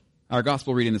Our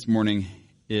gospel reading this morning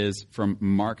is from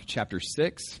Mark chapter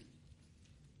 6.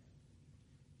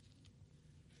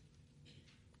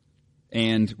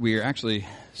 And we are actually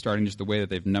starting just the way that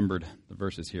they've numbered the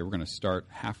verses here. We're going to start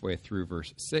halfway through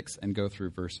verse 6 and go through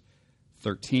verse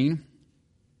 13.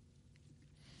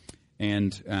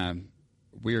 And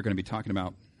we are going to be talking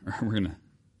about, or we're going to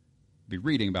be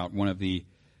reading about one of the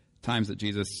times that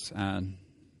Jesus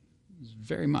was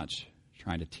very much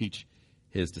trying to teach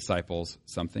his disciples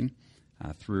something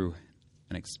through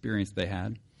an experience they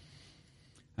had,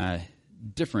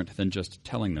 different than just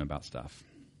telling them about stuff.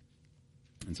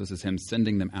 And so this is him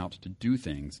sending them out to do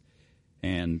things.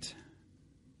 And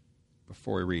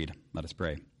before we read, let us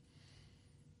pray.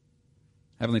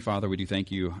 Heavenly Father, we do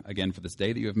thank you again for this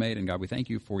day that you have made. And God, we thank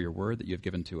you for your word that you have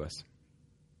given to us.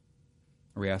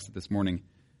 We ask that this morning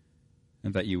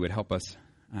that you would help us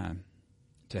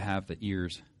to have the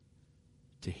ears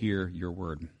to hear your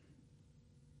word.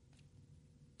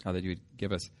 God, that you would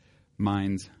give us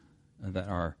minds that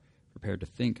are prepared to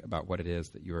think about what it is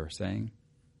that you are saying.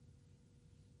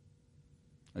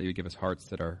 That you would give us hearts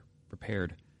that are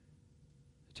prepared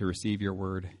to receive your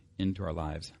word into our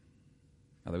lives.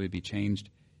 That we would be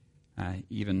changed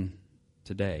even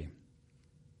today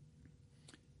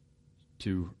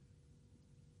to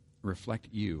reflect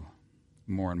you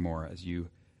more and more as you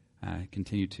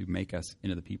continue to make us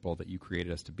into the people that you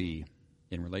created us to be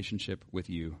in relationship with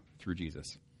you through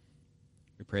Jesus.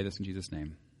 We pray this in Jesus'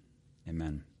 name.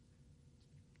 Amen.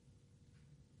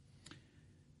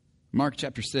 Mark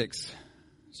chapter 6,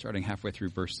 starting halfway through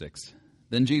verse 6.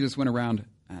 Then Jesus went around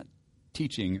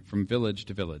teaching from village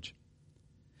to village.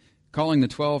 Calling the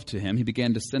 12 to him, he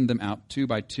began to send them out 2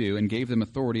 by 2 and gave them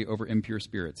authority over impure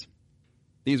spirits.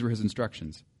 These were his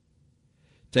instructions.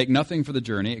 Take nothing for the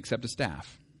journey except a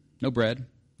staff. No bread,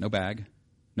 no bag,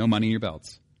 no money in your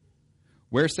belts.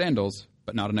 Wear sandals,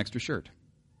 but not an extra shirt.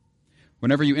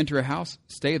 Whenever you enter a house,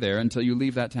 stay there until you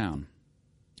leave that town.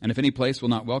 And if any place will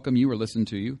not welcome you or listen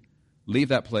to you, leave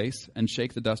that place and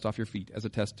shake the dust off your feet as a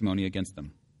testimony against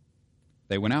them.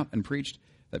 They went out and preached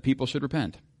that people should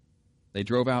repent. They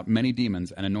drove out many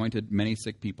demons and anointed many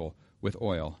sick people with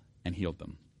oil and healed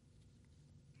them.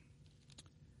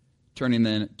 Turning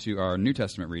then to our New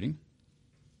Testament reading,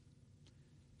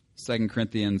 2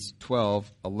 Corinthians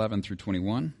 12, 11 through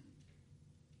 21.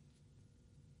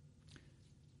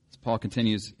 As Paul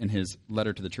continues in his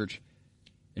letter to the church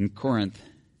in Corinth,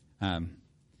 in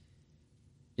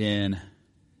kind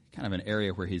of an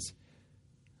area where he's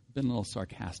been a little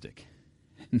sarcastic.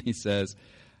 And he says,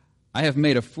 I have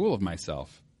made a fool of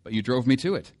myself, but you drove me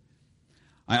to it.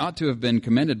 I ought to have been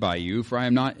commended by you, for I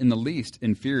am not in the least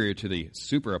inferior to the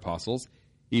super apostles,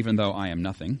 even though I am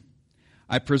nothing.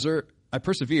 I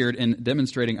persevered in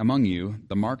demonstrating among you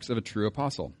the marks of a true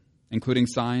apostle, including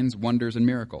signs, wonders, and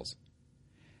miracles.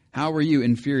 How were you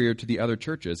inferior to the other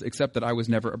churches, except that I was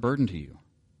never a burden to you?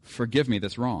 Forgive me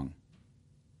this wrong.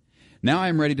 Now I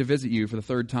am ready to visit you for the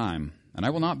 3rd time, and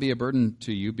I will not be a burden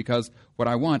to you, because what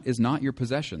I want is not your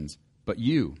possessions, but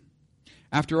you.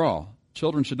 After all,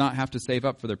 children should not have to save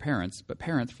up for their parents, but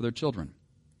parents for their children.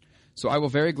 So I will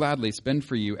very gladly spend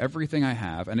for you everything I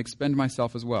have and expend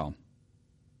myself as well.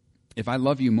 If I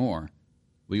love you more,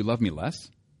 will you love me less?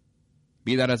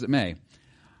 Be that as it may,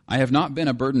 I have not been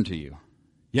a burden to you.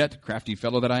 Yet, crafty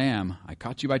fellow that I am, I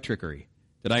caught you by trickery.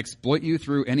 Did I exploit you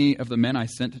through any of the men I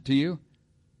sent to you?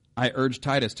 I urged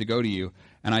Titus to go to you,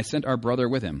 and I sent our brother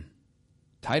with him.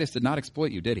 Titus did not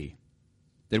exploit you, did he?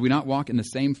 Did we not walk in the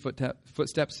same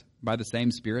footsteps by the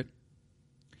same Spirit?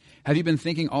 Have you been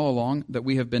thinking all along that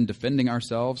we have been defending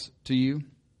ourselves to you?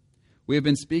 We have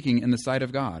been speaking in the sight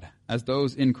of God, as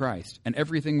those in Christ, and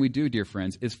everything we do, dear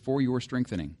friends, is for your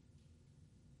strengthening.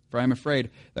 For I am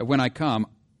afraid that when I come,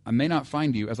 I may not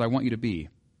find you as I want you to be,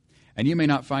 and you may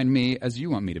not find me as you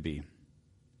want me to be.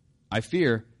 I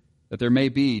fear that there may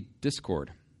be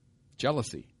discord,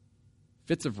 jealousy,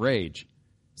 fits of rage,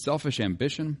 selfish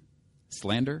ambition,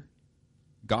 slander,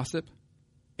 gossip,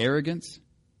 arrogance,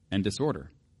 and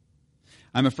disorder.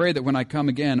 I'm afraid that when I come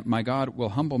again, my God will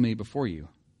humble me before you,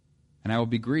 and I will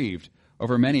be grieved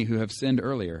over many who have sinned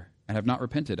earlier and have not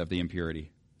repented of the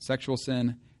impurity, sexual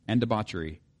sin, and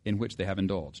debauchery in which they have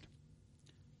indulged.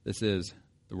 This is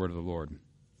the word of the Lord.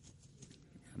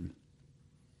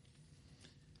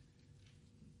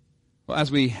 Well,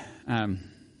 as we come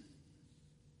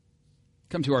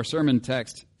to our sermon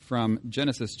text from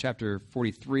Genesis chapter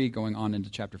 43 going on into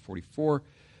chapter 44,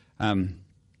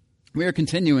 we are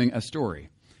continuing a story.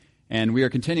 And we are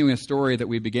continuing a story that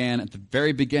we began at the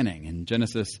very beginning in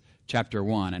Genesis chapter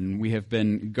 1. And we have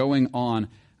been going on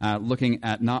looking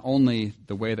at not only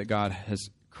the way that God has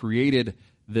created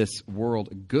this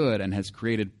world good and has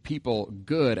created people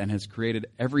good and has created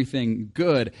everything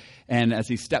good. And as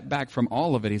he stepped back from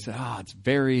all of it, he said, it's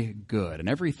very good. And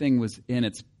everything was in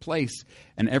its place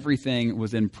and everything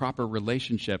was in proper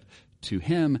relationship to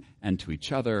him and to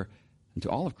each other and to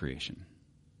all of creation.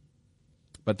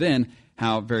 But then,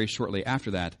 how very shortly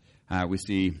after that, we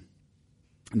see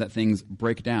that things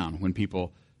break down when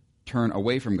people turn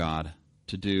away from God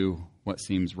to do what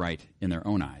seems right in their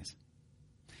own eyes.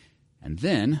 And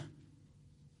then,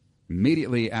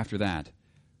 immediately after that,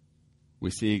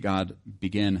 we see God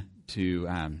begin to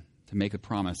make a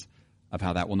promise of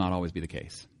how that will not always be the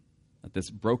case. That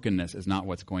this brokenness is not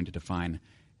what's going to define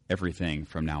everything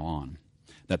from now on.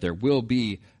 That there will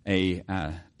be a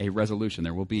resolution,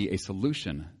 there will be a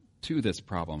solution to this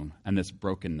problem and this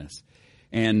brokenness.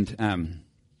 And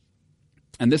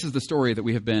this is the story that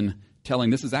we have been telling.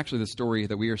 This is actually the story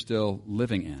that we are still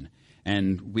living in.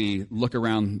 And we look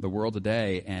around the world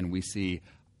today and we see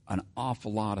an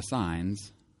awful lot of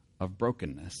signs of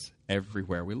brokenness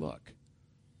everywhere we look.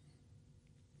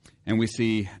 And we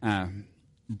see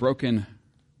broken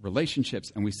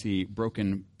relationships and we see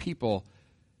broken people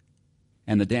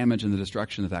and the damage and the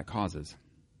destruction that causes.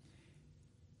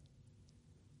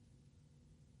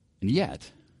 And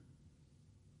yet,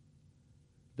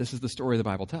 this is the story the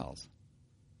Bible tells.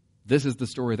 This is the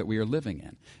story that we are living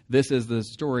in. This is the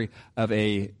story of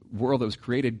a world that was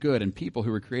created good and people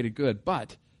who were created good,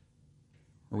 but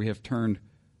where we have turned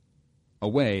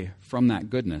away from that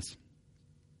goodness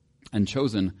and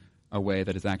chosen a way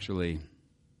that is actually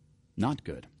not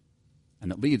good,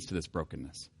 and that leads to this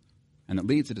brokenness, and that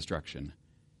leads to destruction, and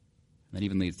that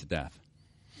even leads to death.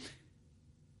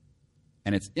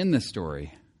 And it's in this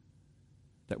story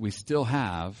that we still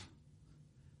have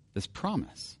this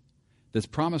promise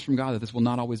from God that this will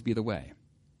not always be the way,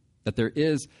 that there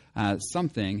is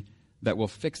something that will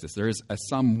fix this. There is a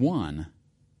someone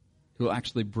who will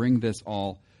actually bring this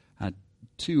all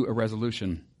to a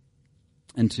resolution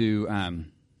and to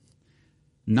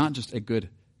not just a good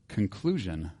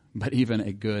conclusion, but even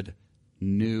a good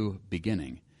new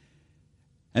beginning.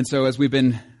 And so as we've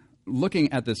been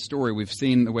looking at this story, we've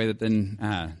seen the way that then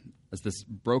as this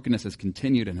brokenness has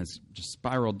continued and has just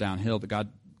spiraled downhill, that God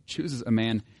chooses a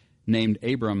man named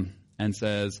Abram and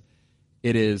says,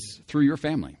 it is through your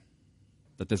family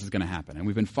that this is going to happen. And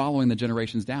we've been following the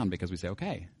generations down because we say,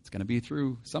 okay, it's going to be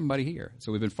through somebody here.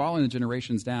 So we've been following the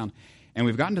generations down, and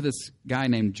we've gotten to this guy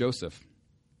named Joseph.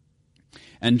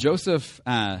 And Joseph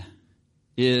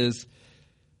is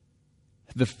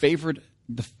the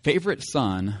favorite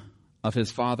son of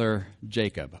his father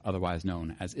Jacob, otherwise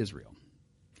known as Israel.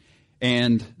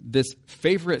 And this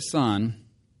favorite son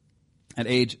at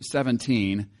age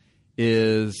 17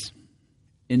 is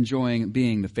enjoying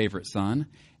being the favorite son.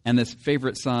 And this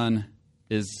favorite son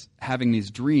is having these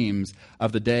dreams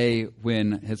of the day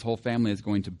when his whole family is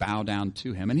going to bow down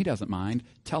to him. And he doesn't mind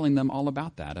telling them all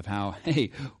about that, of how,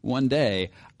 hey, one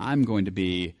day I'm going to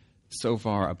be so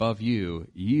far above you,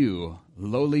 you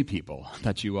lowly people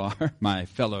that you are, my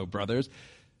fellow brothers,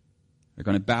 are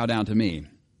going to bow down to me.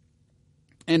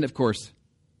 And of course,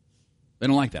 they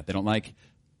don't like that. They don't like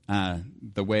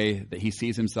the way that he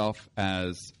sees himself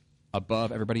as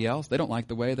above everybody else. They don't like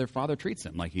the way their father treats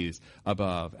him, like he's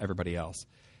above everybody else.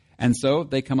 And so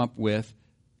they come up with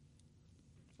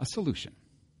a solution.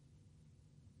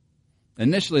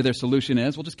 Initially, their solution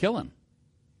is, we'll just kill him.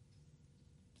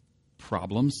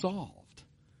 Problem solved.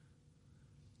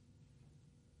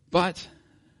 But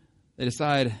they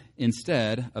decide,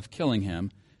 instead of killing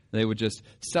him, they would just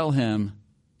sell him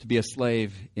to be a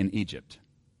slave in Egypt.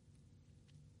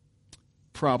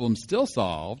 Problem still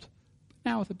solved,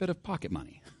 now with a bit of pocket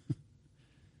money.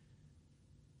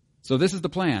 So this is the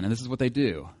plan, and this is what they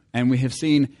do. And we have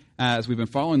seen, as we've been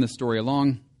following this story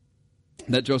along,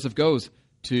 that Joseph goes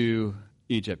to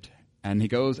Egypt, and he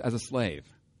goes as a slave.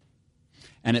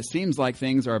 And it seems like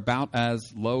things are about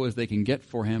as low as they can get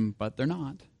for him, but they're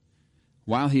not.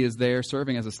 While he is there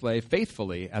serving as a slave,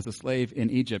 faithfully as a slave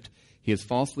in Egypt, he is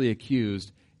falsely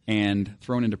accused and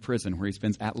thrown into prison, where he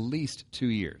spends at least 2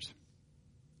 years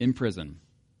in prison,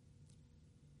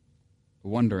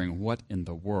 wondering what in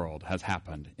the world has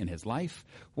happened in his life,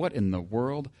 what in the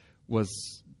world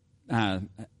was ever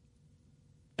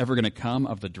going to come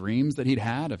of the dreams that he'd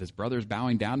had of his brothers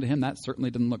bowing down to him. That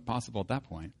certainly didn't look possible at that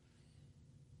point.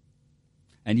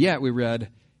 And yet we read,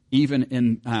 even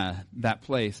in that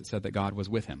place, it said that God was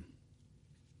with him.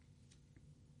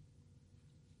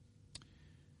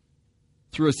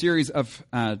 Through a series of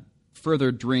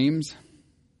further dreams,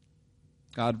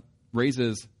 God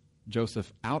raises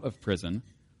Joseph out of prison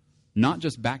not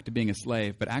just back to being a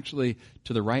slave, but actually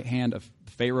to the right hand of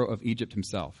Pharaoh of Egypt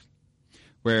himself,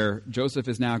 where Joseph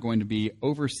is now going to be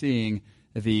overseeing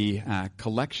the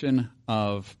collection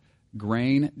of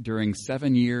grain during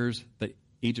 7 years that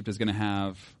Egypt is going to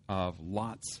have of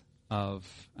lots of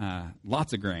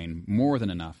grain, more than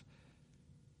enough.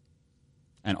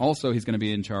 And also he's going to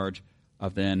be in charge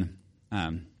of then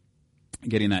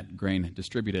getting that grain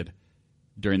distributed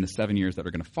during the 7 years that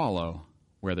are going to follow,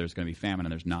 where there's going to be famine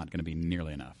and there's not going to be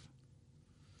nearly enough.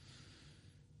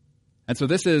 And so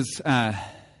this is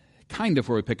kind of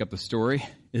where we pick up the story,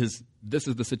 this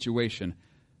is the situation.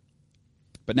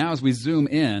 But now as we zoom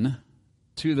in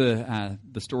to the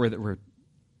story that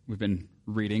we've been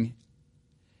reading,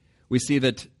 we see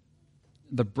that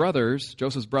the brothers,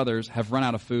 Joseph's brothers, have run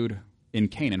out of food in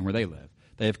Canaan where they live.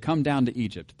 They have come down to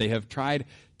Egypt. They have tried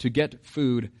to get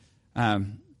food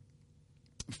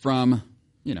from,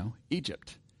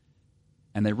 Egypt.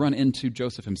 And they run into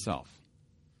Joseph himself.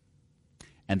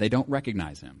 And they don't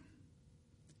recognize him.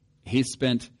 He's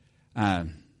spent at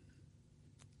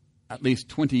least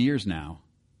 20 years now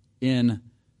in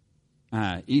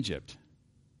Egypt.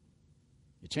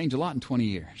 You change a lot in 20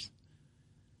 years.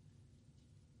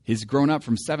 He's grown up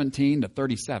from 17 to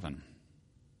 37.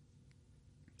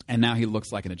 And now he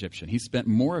looks like an Egyptian. He spent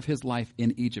more of his life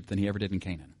in Egypt than he ever did in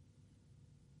Canaan.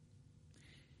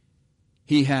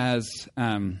 He has,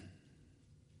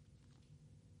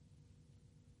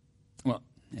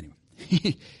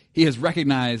 he has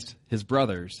recognized his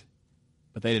brothers,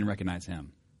 but they didn't recognize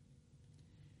him.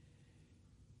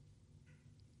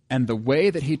 And the way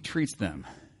that he treats them,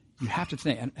 you have to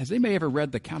think, has anybody ever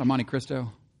read The Count of Monte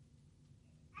Cristo?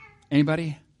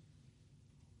 Anybody?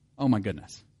 Oh my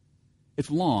goodness. It's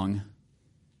long,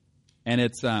 and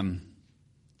it's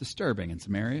disturbing in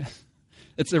some areas.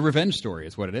 It's a revenge story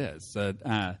is what it is.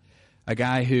 A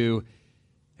guy who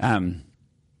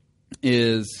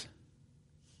is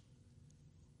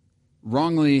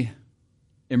wrongly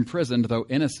imprisoned, though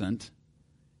innocent,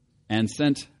 and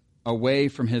sent away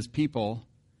from his people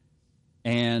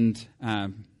and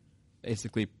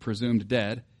basically presumed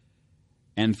dead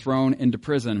and thrown into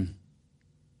prison.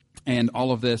 And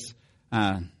all of this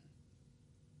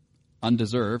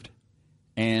undeserved,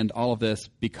 and all of this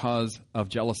because of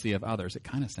jealousy of others. It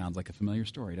kind of sounds like a familiar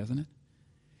story, doesn't it?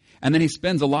 And then he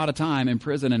spends a lot of time in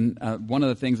prison, and one of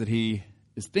the things that he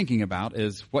is thinking about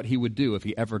is what he would do if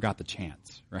he ever got the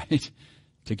chance, right,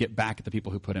 to get back at the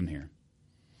people who put him here.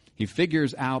 He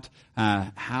figures out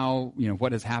how,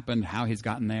 what has happened, how he's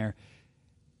gotten there,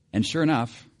 and sure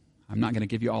enough, I'm not going to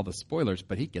give you all the spoilers,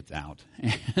 but he gets out,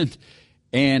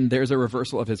 and there's a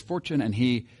reversal of his fortune, and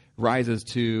he rises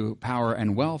to power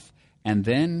and wealth, and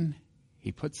then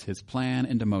he puts his plan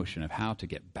into motion of how to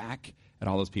get back at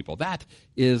all those people. That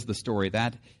is the story.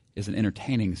 That is an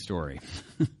entertaining story.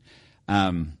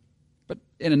 But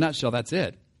in a nutshell, that's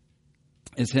it,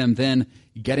 is him then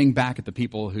getting back at the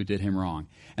people who did him wrong.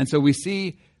 And so we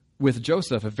see with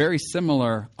Joseph a very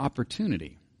similar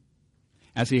opportunity,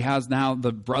 as he has now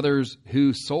the brothers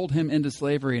who sold him into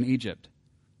slavery in Egypt.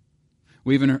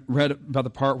 We even read about the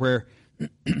part where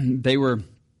they were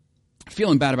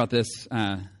feeling bad about this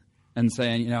and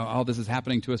saying, this is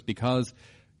happening to us because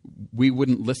we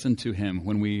wouldn't listen to him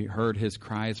when we heard his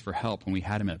cries for help, when we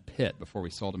had him in a pit before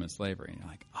we sold him in slavery. And you're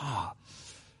like,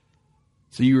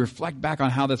 So you reflect back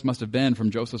on how this must have been from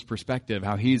Joseph's perspective,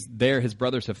 how he's there, his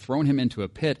brothers have thrown him into a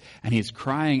pit, and he's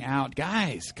crying out,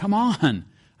 guys, come on,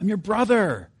 I'm your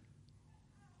brother.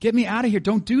 Get me out of here.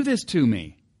 Don't do this to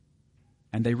me.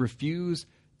 And they refuse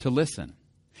to listen.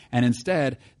 And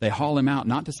instead, they haul him out,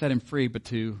 not to set him free, but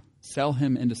to sell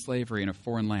him into slavery in a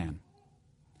foreign land.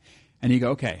 And you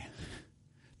go, okay,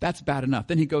 that's bad enough.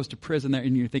 Then he goes to prison there,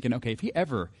 and you're thinking, okay, if he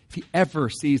ever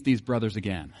sees these brothers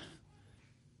again,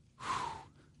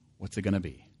 what's it going to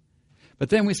be? But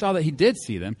then we saw that he did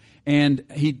see them, and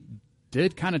he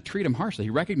did kind of treat them harshly.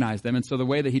 He recognized them, and so the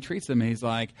way that he treats them, he's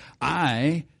like,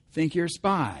 I think you're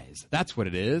spies. That's what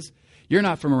it is. You're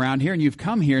not from around here, and you've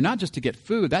come here not just to get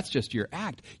food. That's just your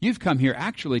act. You've come here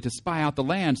actually to spy out the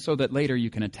land so that later you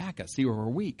can attack us, see where we're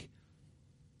weak.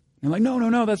 And they're like,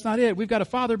 no, that's not it. We've got a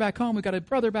father back home. We've got a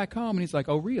brother back home. And he's like,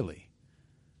 oh, really?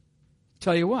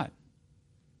 Tell you what.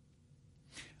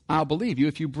 I'll believe you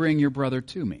if you bring your brother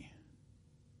to me.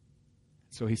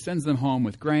 So he sends them home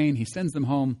with grain. He sends them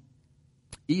home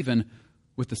even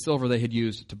with the silver they had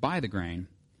used to buy the grain.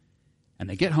 And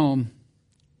they get home,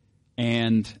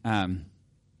 and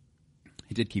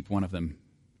he did keep one of them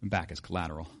back as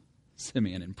collateral,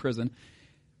 Simeon, in prison.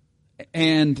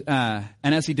 And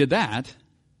as he did that,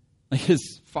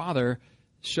 his father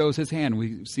shows his hand.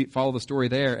 We follow the story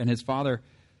there, and his father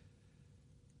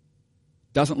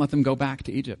doesn't let them go back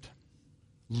to Egypt,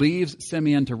 leaves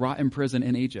Simeon to rot in prison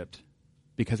in Egypt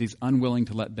because he's unwilling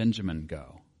to let Benjamin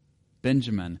go.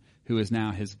 Benjamin, who is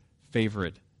now his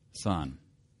favorite son.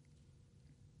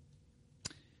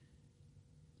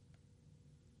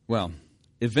 Well,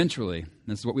 eventually,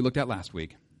 this is what we looked at last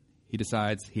week, he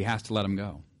decides he has to let him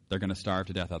go. They're going to starve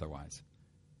to death otherwise.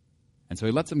 And so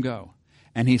he lets him go.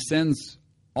 And he sends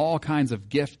all kinds of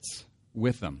gifts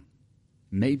with them.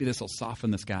 Maybe this will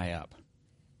soften this guy up.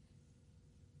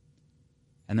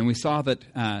 And then we saw that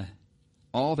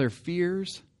all their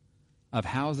fears of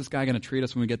how is this guy going to treat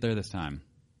us when we get there this time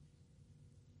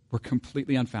were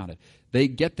completely unfounded. They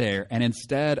get there, and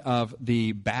instead of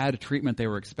the bad treatment they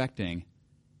were expecting,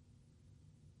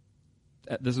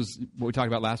 this was what we talked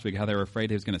about last week, how they were afraid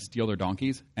he was going to steal their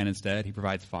donkeys, and instead he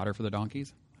provides fodder for the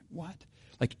donkeys. What?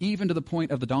 Like, even to the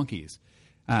point of the donkeys,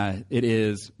 it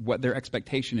is what their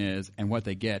expectation is, and what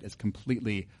they get is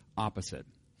completely opposite.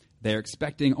 They're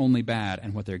expecting only bad,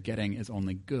 and what they're getting is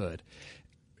only good.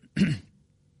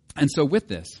 And so with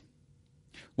this,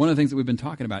 one of the things that we've been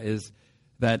talking about is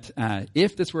that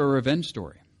if this were a revenge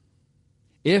story,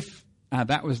 if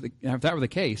that were the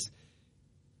case,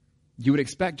 you would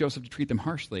expect Joseph to treat them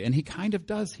harshly, and he kind of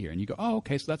does here. And you go, oh,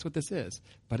 okay, so that's what this is.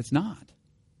 But it's not.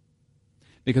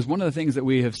 Because one of the things that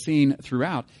we have seen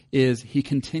throughout is he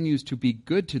continues to be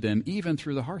good to them even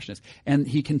through the harshness. And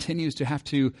he continues to have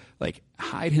to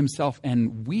hide himself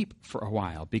and weep for a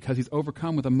while because he's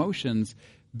overcome with emotions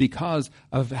because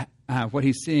of what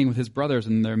he's seeing with his brothers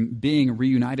and them being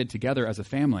reunited together as a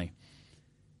family.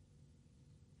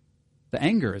 The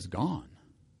anger is gone.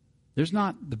 There's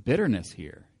not the bitterness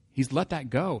here. He's let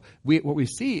that go. What we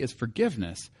see is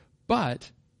forgiveness, but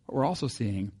what we're also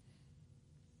seeing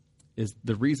is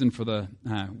the reason for the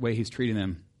way he's treating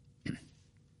them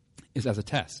is as a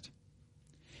test.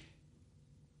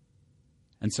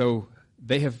 And so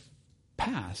they have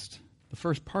passed the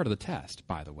first part of the test,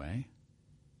 by the way,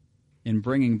 in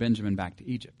bringing Benjamin back to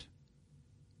Egypt.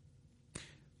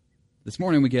 This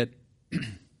morning we get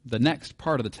the next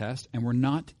part of the test, and we're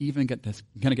not even going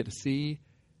to get to see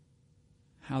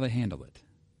how they handle it.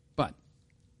 But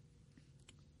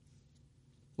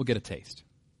we'll get a taste.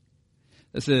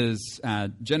 This is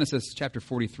Genesis chapter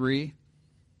 43,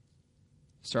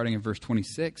 starting in verse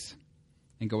 26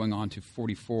 and going on to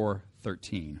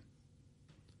 44:13.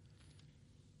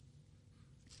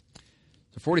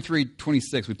 So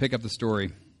 43:26, we pick up the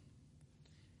story.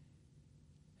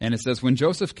 And it says, when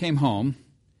Joseph came home,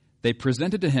 they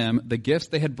presented to him the gifts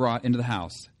they had brought into the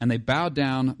house, and they bowed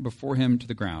down before him to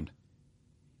the ground.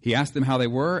 He asked them how they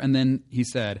were, and then he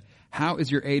said, how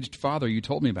is your aged father you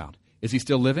told me about? Is he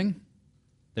still living?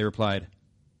 They replied,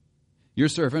 your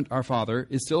servant, our father,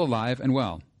 is still alive and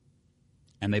well.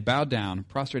 And they bowed down,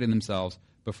 prostrating themselves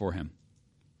before him.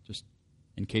 Just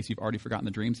in case you've already forgotten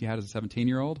the dreams he had as a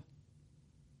 17-year-old.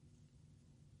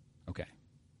 Okay.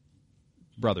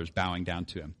 Brothers bowing down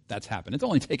to him. That's happened. It's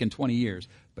only taken 20 years,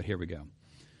 but here we go.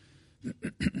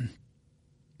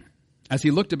 As he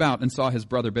looked about and saw his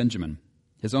brother Benjamin,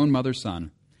 his own mother's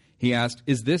son, he asked,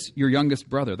 is this your youngest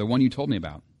brother, the one you told me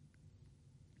about?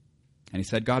 And he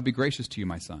said, God be gracious to you,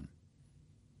 my son.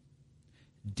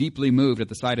 Deeply moved at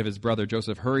the sight of his brother,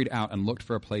 Joseph hurried out and looked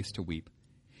for a place to weep.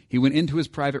 He went into his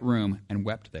private room and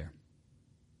wept there.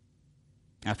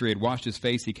 After he had washed his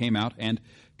face, he came out and,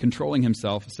 controlling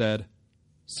himself, said,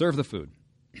 serve the food.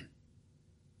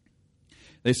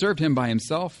 They served him by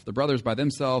himself, the brothers by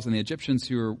themselves, and the Egyptians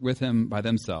who were with him by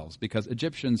themselves, because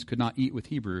Egyptians could not eat with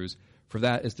Hebrews, for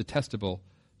that is detestable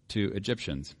to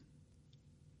Egyptians.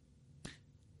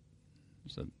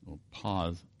 Just a little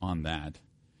pause on that.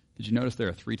 Did you notice there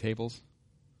are 3 tables?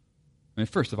 I mean,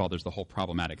 first of all, there's the whole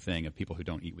problematic thing of people who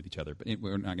don't eat with each other, but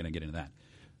we're not going to get into that.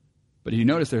 But did you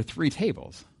notice there are 3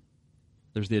 tables?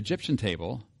 There's the Egyptian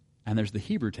table, and there's the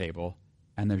Hebrew table,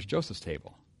 and there's Joseph's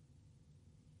table.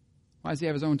 Why does he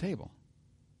have his own table?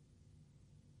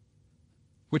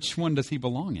 Which one does he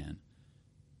belong in?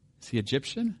 Is he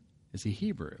Egyptian? Is he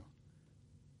Hebrew?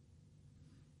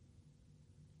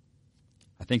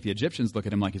 I think the Egyptians look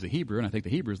at him like he's a Hebrew, and I think the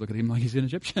Hebrews look at him like he's an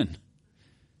Egyptian.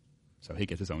 So he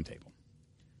gets his own table.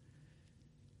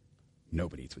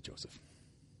 Nobody eats with Joseph.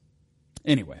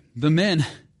 Anyway, the men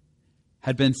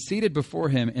had been seated before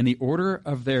him in the order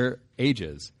of their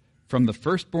ages, from the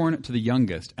firstborn to the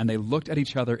youngest, and they looked at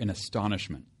each other in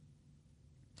astonishment.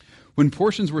 When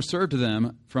portions were served to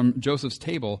them from Joseph's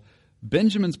table,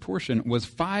 Benjamin's portion was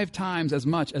 5 times as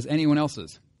much as anyone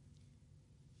else's.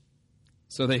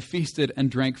 So they feasted and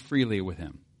drank freely with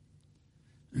him.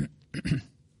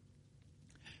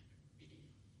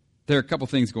 There are a couple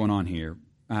things going on here.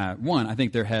 One, I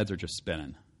think their heads are just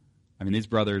spinning. I mean, these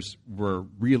brothers were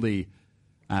really,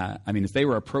 as they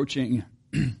were approaching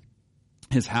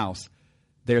his house,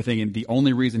 they're thinking the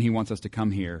only reason he wants us to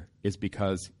come here is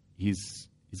because he's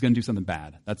going to do something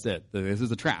bad. That's it. This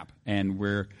is a trap, and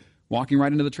we're walking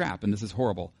right into the trap, and this is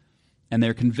horrible. And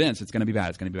they're convinced it's going to be bad,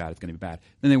 it's going to be bad, it's going to be bad.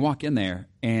 Then they walk in there,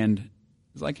 and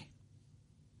it's like,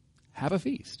 have a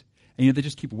feast. And they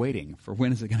just keep waiting for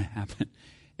when is it going to happen.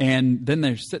 And then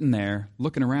they're sitting there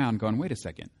looking around going, wait a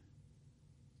second.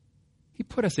 He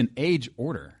put us in age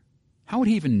order. How would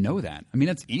he even know that? I mean,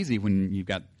 it's easy when you've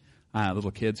got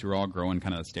little kids who are all growing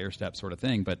kind of a stair-step sort of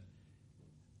thing. But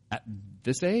at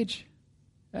this age,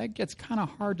 that gets kind of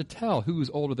hard to tell who's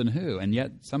older than who. And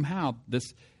yet somehow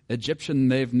this Egyptian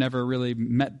they've never really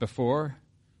met before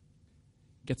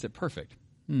gets it perfect.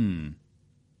 And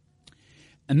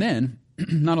then,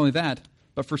 not only that,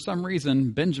 but for some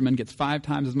reason, Benjamin gets 5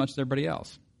 times as much as everybody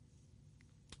else.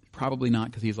 Probably not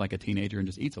because he's like a teenager and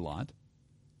just eats a lot,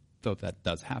 though that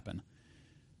does happen.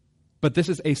 But this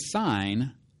is a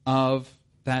sign of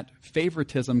that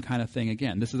favoritism kind of thing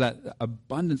again. This is that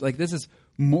abundance. Like, this is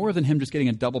more than him just getting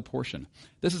a double portion.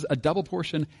 This is a double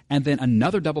portion and then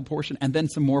another double portion and then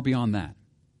some more beyond that.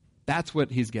 That's what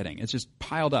he's getting. It's just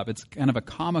piled up. It's kind of a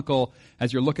comical,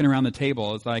 as you're looking around the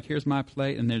table, it's like, here's my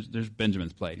plate and there's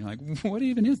Benjamin's plate. You're like, what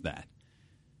even is that?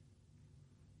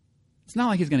 It's not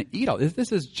like he's going to eat all this.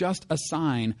 This is just a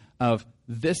sign of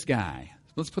this guy.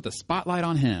 Let's put the spotlight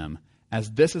on him as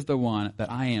this is the one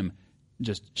that I am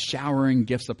just showering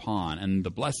gifts upon and the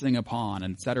blessing upon,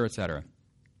 and et cetera, et cetera.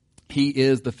 He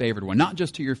is the favored one, not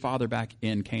just to your father back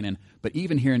in Canaan, but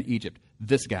even here in Egypt.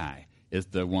 This guy is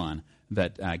the one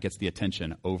that gets the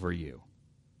attention over you.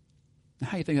 Now,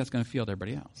 how do you think that's going to feel to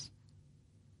everybody else?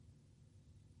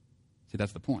 See,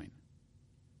 that's the point.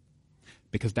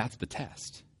 Because that's the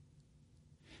test.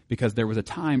 Because there was a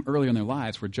time earlier in their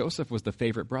lives where Joseph was the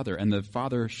favorite brother, and the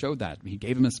father showed that. He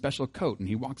gave him a special coat, and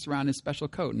he walks around in his special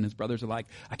coat, and his brothers are like,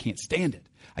 I can't stand it.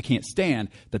 I can't stand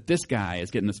that this guy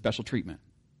is getting the special treatment.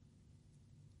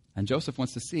 And Joseph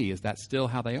wants to see, is that still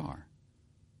how they are?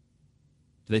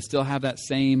 Do they still have that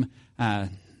same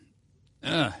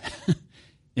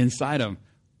inside them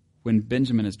when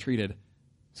Benjamin is treated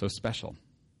so special?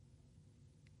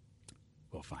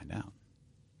 We'll find out.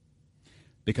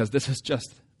 Because this is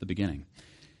just the beginning.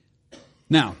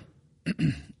 Now,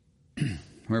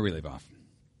 where we leave off.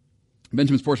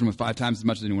 Benjamin's portion was 5 times as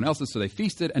much as anyone else's, so they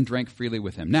feasted and drank freely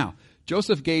with him. Now,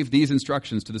 Joseph gave these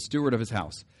instructions to the steward of his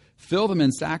house. Fill them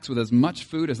in sacks with as much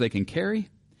food as they can carry,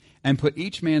 and put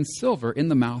each man's silver in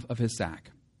the mouth of his sack.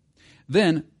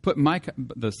 Then put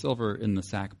the silver in the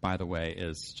sack, by the way,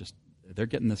 is just, they're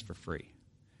getting this for free.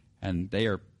 And they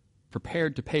are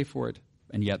prepared to pay for it,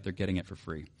 and yet they're getting it for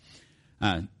free.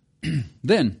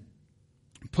 Then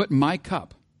put my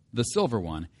cup, the silver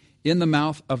one, in the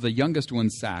mouth of the youngest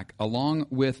one's sack, along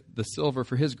with the silver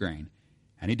for his grain.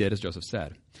 And he did as Joseph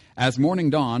said. As morning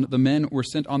dawned, the men were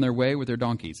sent on their way with their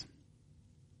donkeys.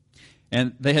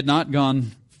 And they had not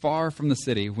gone far from the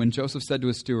city when Joseph said to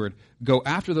his steward, Go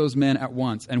after those men at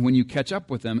once, and when you catch up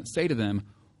with them, say to them,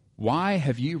 Why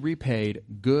have you repaid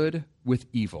good with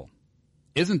evil?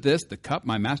 Isn't this the cup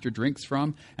my master drinks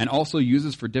from and also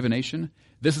uses for divination?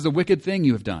 This is a wicked thing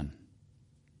you have done.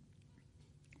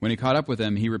 When he caught up with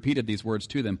them, he repeated these words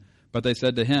to them. But they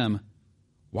said to him,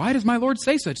 Why does my lord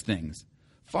say such things?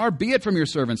 Far be it from your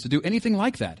servants to do anything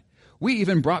like that. We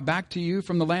even brought back to you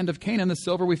from the land of Canaan the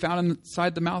silver we found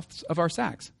inside the mouths of our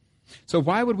sacks. So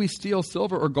why would we steal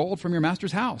silver or gold from your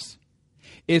master's house?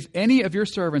 If any of your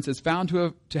servants is found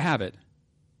to have it,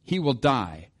 he will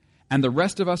die, and the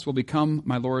rest of us will become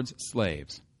my lord's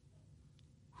slaves.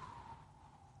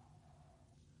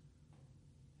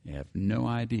 You have no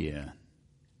idea.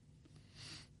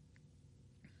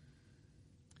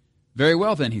 Very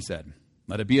well, then, he said.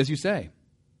 Let it be as you say.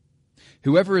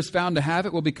 Whoever is found to have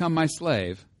it will become my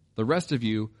slave. The rest of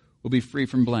you will be free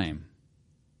from blame.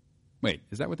 Wait,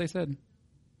 is that what they said?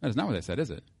 That is not what they said, is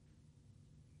it?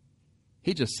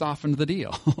 He just softened the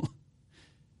deal.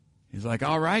 He's like,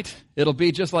 all right, it'll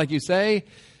be just like you say,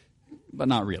 but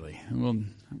not really.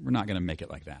 We're not going to make it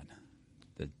like that.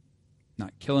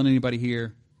 Not killing anybody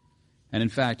here. And in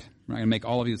fact, we're not going to make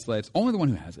all of you slaves. Only the one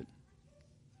who has it.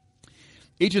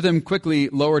 Each of them quickly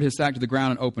lowered his sack to the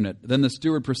ground and opened it. Then the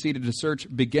steward proceeded to search,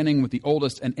 beginning with the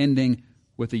oldest and ending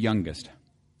with the youngest.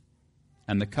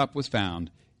 And the cup was found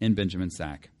in Benjamin's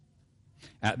sack.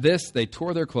 At this, they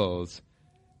tore their clothes.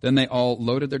 Then they all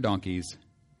loaded their donkeys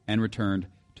and returned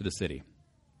to the city.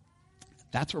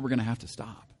 That's where we're going to have to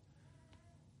stop.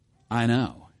 I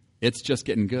know. It's just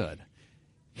getting good.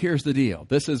 Here's the deal.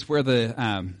 This is where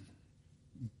the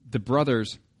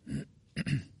brothers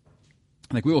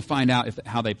Like, we will find out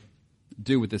how they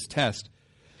do with this test.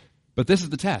 But this is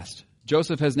the test.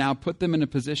 Joseph has now put them in a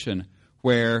position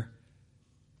where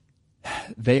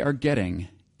they are getting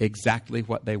exactly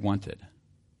what they wanted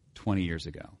 20 years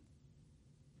ago.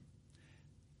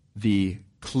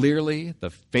 Clearly, the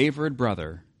favored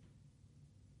brother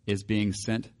is being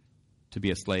sent to be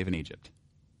a slave in Egypt.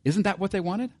 Isn't that what they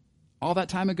wanted all that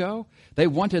time ago? They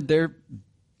wanted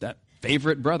that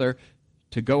favorite brother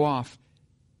to go off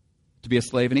to be a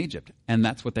slave in Egypt, and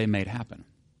that's what they made happen.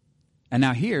 And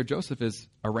now here, Joseph is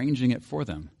arranging it for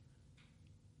them.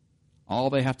 All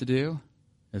they have to do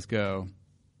is go,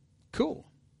 cool,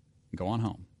 and go on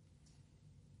home.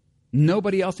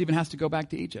 Nobody else even has to go back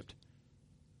to Egypt.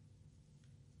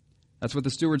 That's what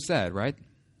the steward said, right?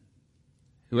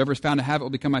 Whoever's found to have it will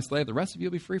become my slave. The rest of you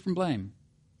will be free from blame.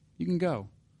 You can go.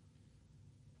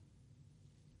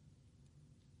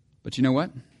 But you know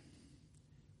what?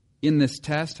 In this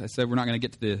test, I said we're not going to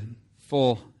get to the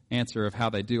full answer of how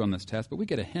they do on this test, but we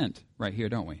get a hint right here,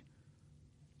 don't we?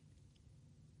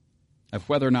 Of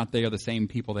whether or not they are the same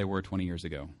people they were 20 years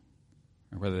ago,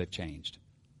 or whether they've changed.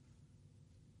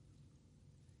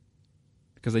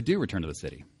 Because they do return to the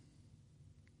city.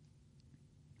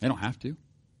 They don't have to.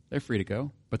 They're free to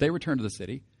go. But they return to the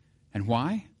city. And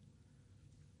why?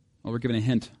 Well, we're given a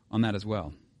hint on that as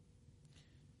well.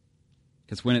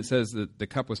 Because when it says that the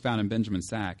cup was found in Benjamin's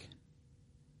sack,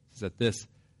 it says that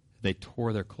they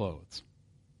tore their clothes.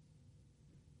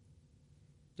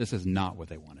 This is not what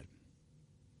they wanted.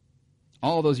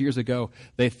 All those years ago,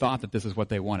 they thought that this is what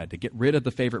they wanted, to get rid of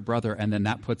the favorite brother, and then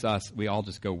that puts us, we all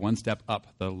just go one step up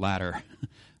the ladder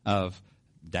of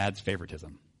dad's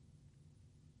favoritism.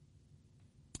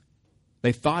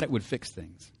 They thought it would fix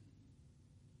things.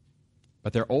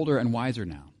 But they're older and wiser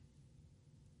now.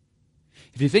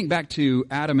 If you think back to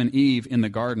Adam and Eve in the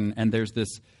garden, and there's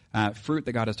this fruit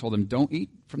that God has told them, don't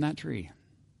eat from that tree.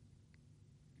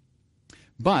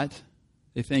 But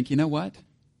they think, you know what?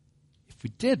 If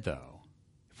we did, though,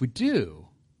 if we do,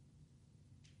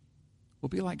 we'll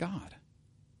be like God.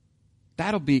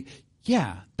 That'll be,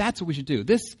 yeah, that's what we should do.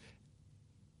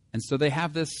 And so they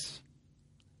have this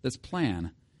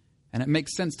plan, and it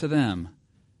makes sense to them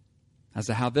as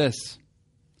to how this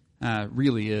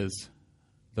really is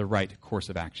the right course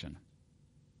of action.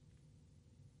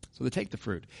 So they take the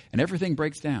fruit, and everything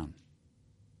breaks down.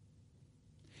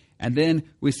 And then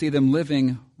we see them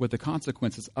living with the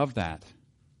consequences of that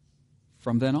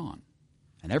from then on.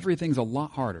 And everything's a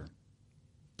lot harder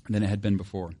than it had been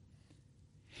before.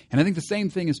 And I think the same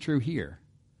thing is true here,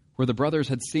 where the brothers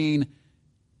had seen,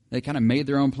 they kind of made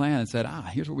their own plan and said,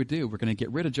 here's what we do. We're going to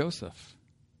get rid of Joseph,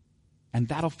 and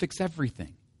that'll fix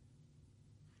everything.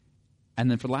 And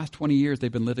then for the last 20 years,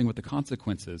 they've been living with the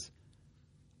consequences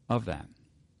of that.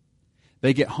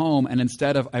 They get home, and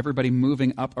instead of everybody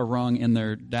moving up a rung in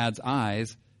their dad's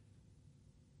eyes,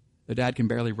 the dad can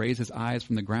barely raise his eyes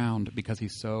from the ground because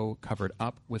he's so covered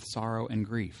up with sorrow and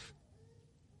grief.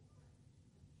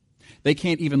 They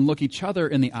can't even look each other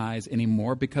in the eyes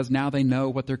anymore because now they know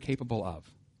what they're capable of.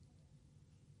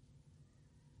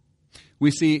 We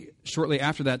see, shortly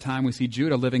after that time, we see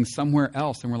Judah living somewhere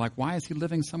else. And we're like, why is he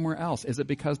living somewhere else? Is it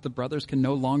because the brothers can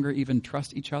no longer even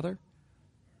trust each other?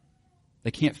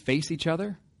 They can't face each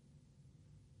other?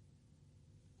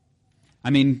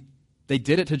 I mean, they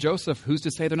did it to Joseph. Who's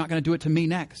to say they're not going to do it to me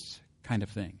next? Kind of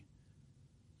thing.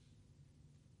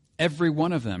 Every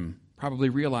one of them probably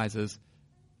realizes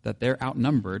that they're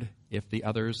outnumbered if the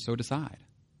others so decide.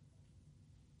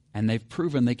 And they've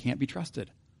proven they can't be trusted.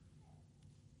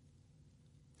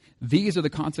 These are the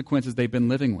consequences they've been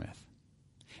living with.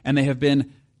 And they have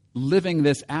been living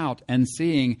this out and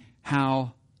seeing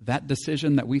how that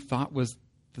decision that we thought was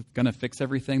going to fix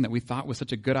everything, that we thought was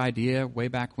such a good idea way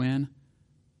back when,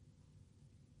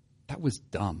 that was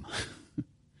dumb.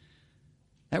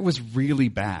 That was really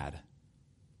bad.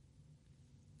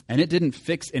 And it didn't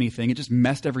fix anything. It just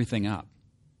messed everything up.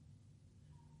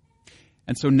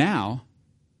 And so now,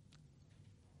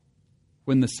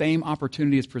 when the same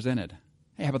opportunity is presented,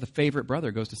 hey, how about the favorite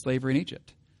brother goes to slavery in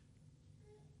Egypt?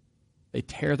 They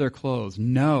tear their clothes.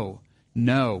 No,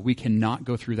 we cannot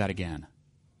go through that again.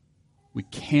 We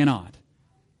cannot.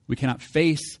 We cannot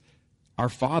face our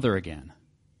father again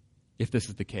if this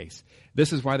is the case.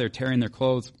 This is why they're tearing their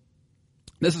clothes.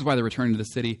 This is why they're returning to the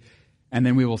city. And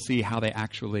then we will see how they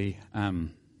actually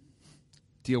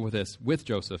deal with this with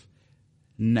Joseph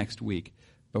next week.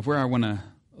 But where I want to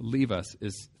leave us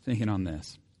is thinking on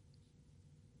this.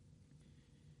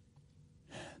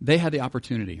 They had the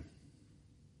opportunity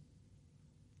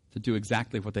to do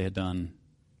exactly what they had done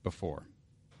before,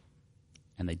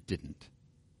 and they didn't.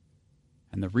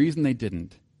 And the reason they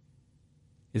didn't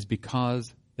is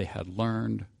because they had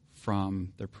learned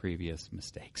from their previous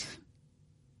mistakes.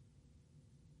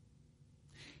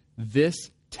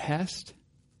 This test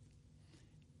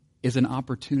is an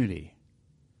opportunity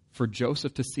for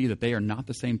Joseph to see that they are not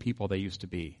the same people they used to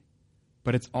be.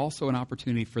 But it's also an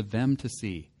opportunity for them to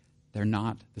see they're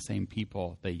not the same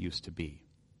people they used to be.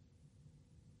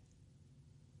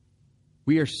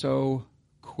 We are so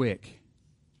quick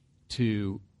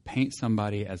to paint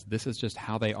somebody as this is just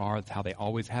how they are, it's how they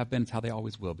always have been, it's how they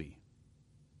always will be.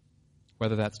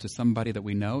 Whether that's to somebody that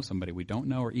we know, somebody we don't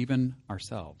know, or even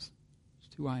ourselves.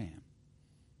 It's who I am.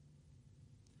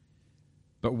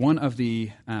 But one of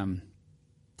the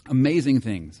amazing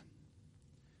things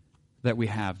that we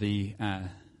have, the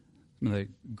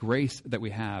grace that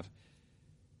we have,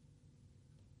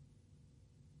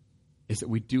 is that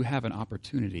we do have an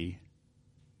opportunity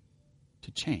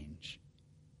to change,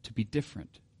 to be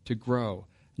different, to grow,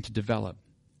 and to develop,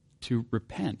 to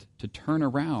repent, to turn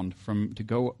around to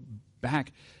go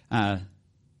back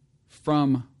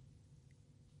from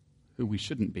who we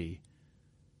shouldn't be,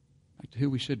 back to who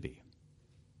we should be.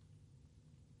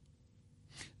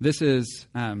 This is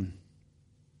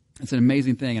it's an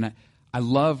amazing thing, and I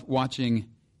love watching,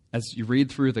 as you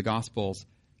read through the Gospels,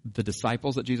 the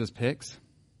disciples that Jesus picks.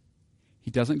 He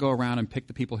doesn't go around and pick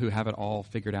the people who have it all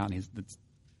figured out, and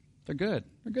they're good.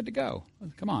 They're good to go.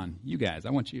 Come on, you guys, I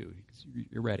want you.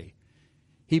 You're ready.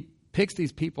 He picks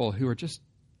these people who are just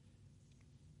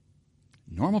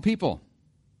normal people.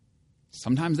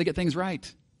 Sometimes they get things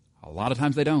right. A lot of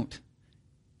times they don't.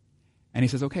 And he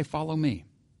says, okay, follow me.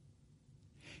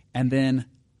 And then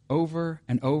over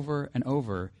and over and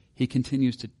over, he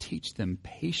continues to teach them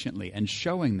patiently and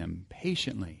showing them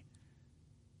patiently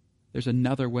there's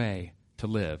another way to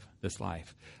live this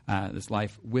life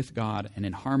with God and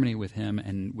in harmony with him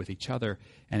and with each other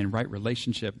and in right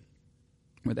relationship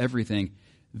with everything.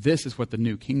 This is what the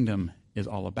new kingdom is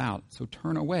all about. So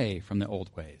turn away from the old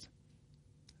ways.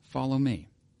 Follow me.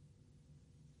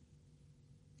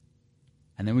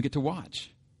 And then we get to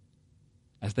watch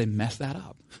as they mess that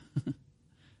up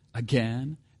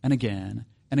again and again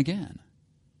and again.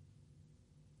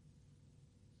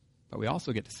 But we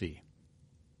also get to see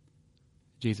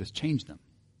Jesus change them.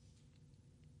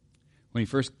 When he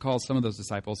first called some of those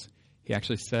disciples, he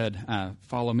actually said,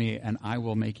 follow me and I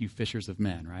will make you fishers of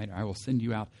men, right? I will send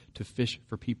you out to fish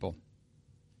for people.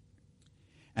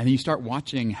 And then you start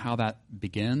watching how that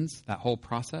begins, that whole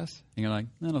process, and you're like,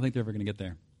 I don't think they're ever going to get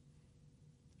there.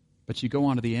 But you go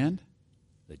on to the end,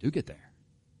 they do get there.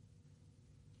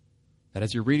 That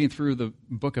as you're reading through the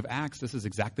book of Acts, this is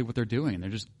exactly what they're doing.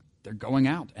 They're going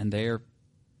out and they're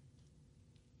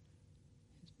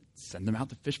send them out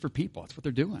to fish for people. That's what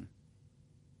they're doing.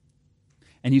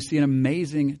 And you see an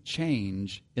amazing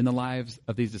change in the lives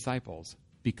of these disciples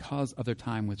because of their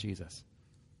time with Jesus.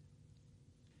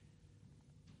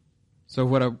 So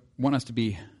what I want us to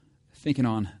be thinking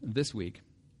on this week,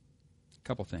 a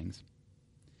couple things,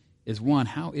 is one,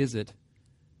 how is it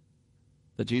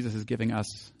that Jesus is giving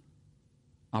us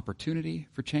opportunity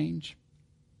for change,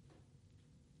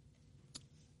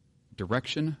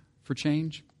 direction for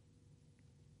change?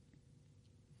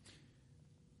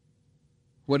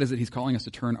 What is it he's calling us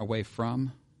to turn away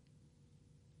from?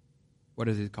 What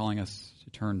is he calling us to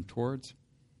turn towards?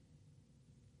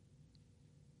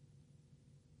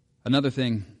 Another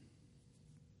thing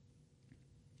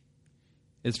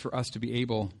is for us to be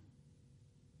able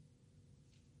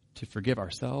to forgive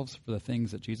ourselves for the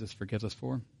things that Jesus forgives us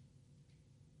for.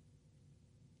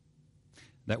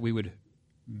 That we would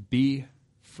be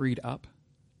freed up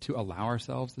to allow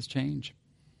ourselves this change.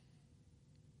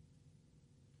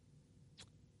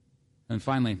 And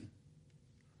finally,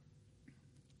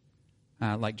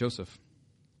 like Joseph,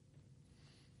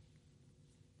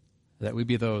 that we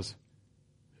be those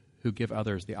who give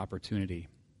others the opportunity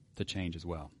to change as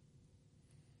well.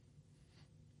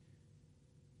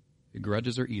 The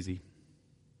grudges are easy.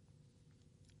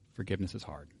 Forgiveness is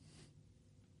hard.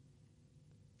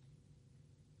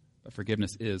 But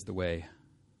forgiveness is the way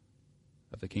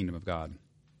of the kingdom of God.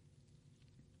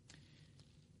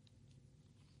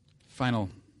 Final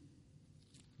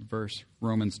verse,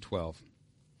 Romans 12.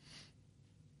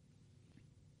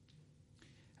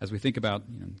 As we think about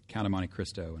Count of Monte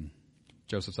Cristo and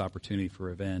Joseph's opportunity for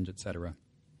revenge, etc.,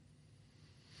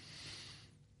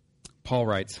 Paul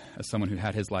writes, as someone who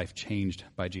had his life changed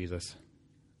by Jesus,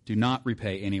 do not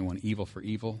repay anyone evil for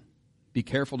evil. Be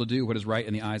careful to do what is right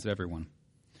in the eyes of everyone.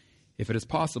 If it is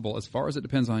possible, as far as it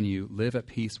depends on you, live at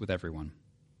peace with everyone.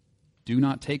 Do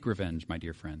not take revenge, my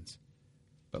dear friends,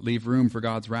 but leave room for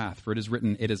God's wrath, for it is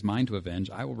written, it is mine to avenge,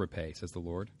 I will repay, says the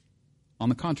Lord. On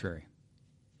the contrary,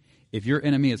 If your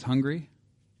enemy is hungry,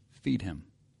 feed him.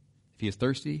 If he is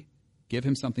thirsty, give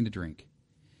him something to drink.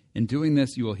 In doing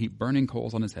this, you will heap burning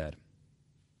coals on his head.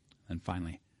 And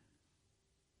finally,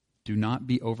 do not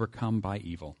be overcome by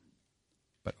evil,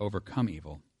 but overcome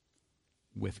evil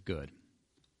with good. In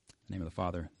the name of the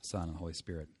Father, the Son, and the Holy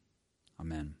Spirit.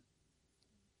 Amen.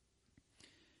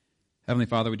 Heavenly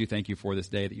Father, we do thank you for this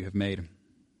day that you have made.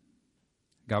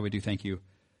 God, we do thank you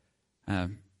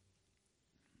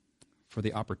for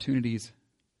the opportunities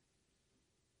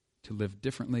to live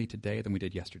differently today than we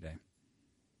did yesterday.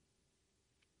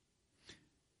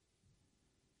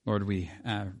 Lord, we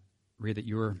read that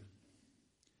your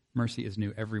mercy is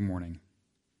new every morning.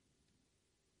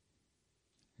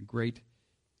 Great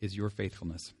is your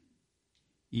faithfulness,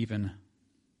 even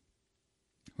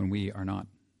when we are not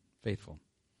faithful.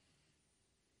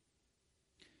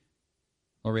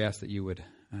 Lord, we ask that you would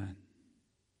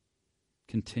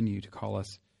continue to call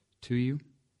us to you.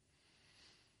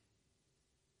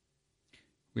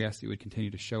 We ask that you would continue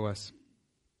to show us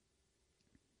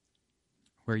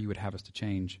where you would have us to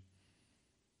change.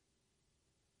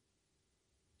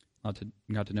 God,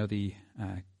 to know the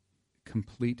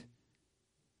complete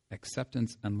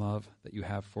acceptance and love that you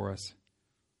have for us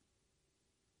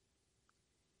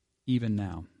even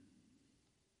now.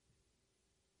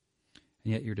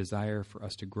 And yet your desire for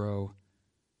us to grow,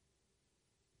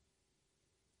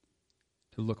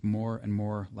 to look more and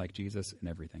more like Jesus in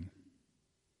everything.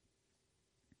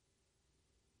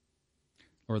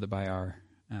 Lord, that by our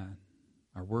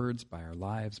words, by our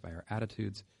lives, by our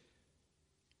attitudes,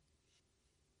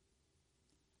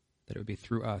 that it would be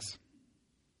through us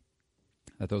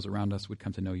that those around us would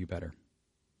come to know you better.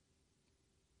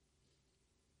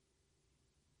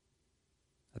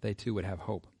 That they too would have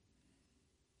hope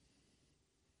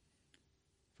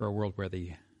for a world where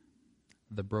the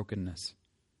brokenness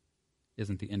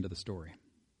isn't the end of the story.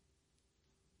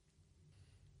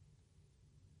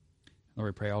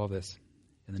 Lord, we pray all of this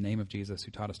in the name of Jesus,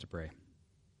 who taught us to pray,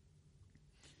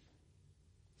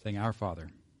 saying, Our Father,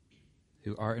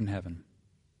 who art in heaven,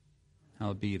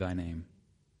 hallowed be thy name.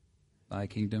 Thy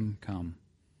kingdom come,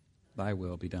 thy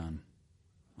will be done,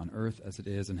 on earth as it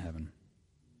is in heaven.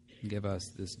 Give us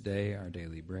this day our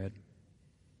daily bread.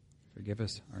 Forgive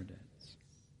us our debts,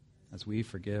 as we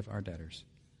forgive our debtors.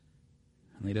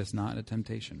 And lead us not into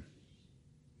temptation,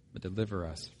 but deliver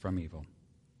us from evil.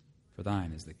 For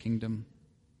thine is the kingdom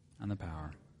and the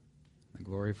power and the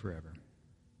glory forever.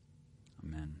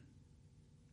 Amen.